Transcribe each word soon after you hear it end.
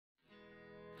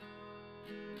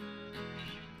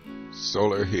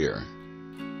Solar here,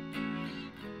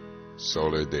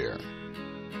 solar there,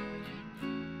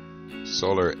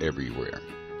 solar everywhere.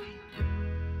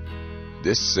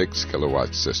 This 6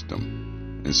 kilowatt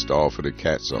system, installed for the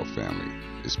Cadzow family,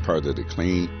 is part of the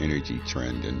clean energy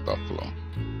trend in Buffalo.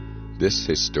 This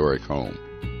historic home,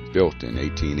 built in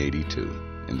 1882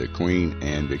 in the Queen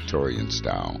and Victorian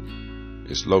style,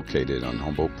 is located on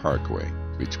Humboldt Parkway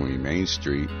between Main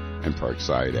Street and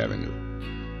Parkside Avenue.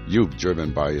 You've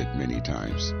driven by it many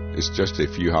times. It's just a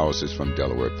few houses from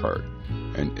Delaware Park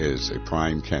and is a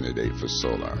prime candidate for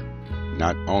solar.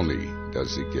 Not only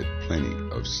does it get plenty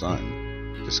of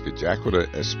sun, the Scajaquada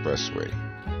Expressway,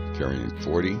 carrying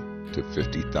 40 to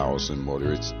 50,000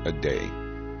 motorists a day,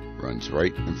 runs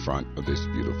right in front of this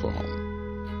beautiful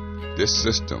home. This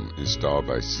system, installed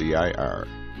by CIR,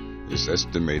 is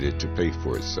estimated to pay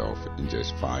for itself in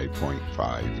just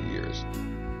 5.5 years.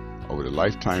 Over the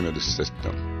lifetime of the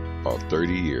system, about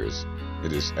 30 years,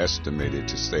 it is estimated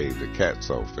to save the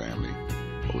Cadzow family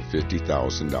over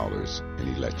 $50,000 in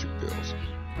electric bills.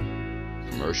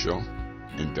 Commercial,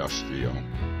 industrial,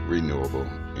 renewable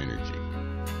energy.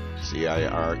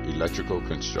 CIR Electric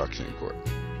Construction Corp.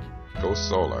 Go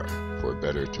solar for a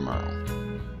better tomorrow.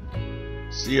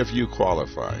 See if you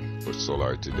qualify for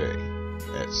solar today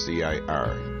at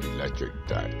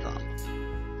CIRelectric.com.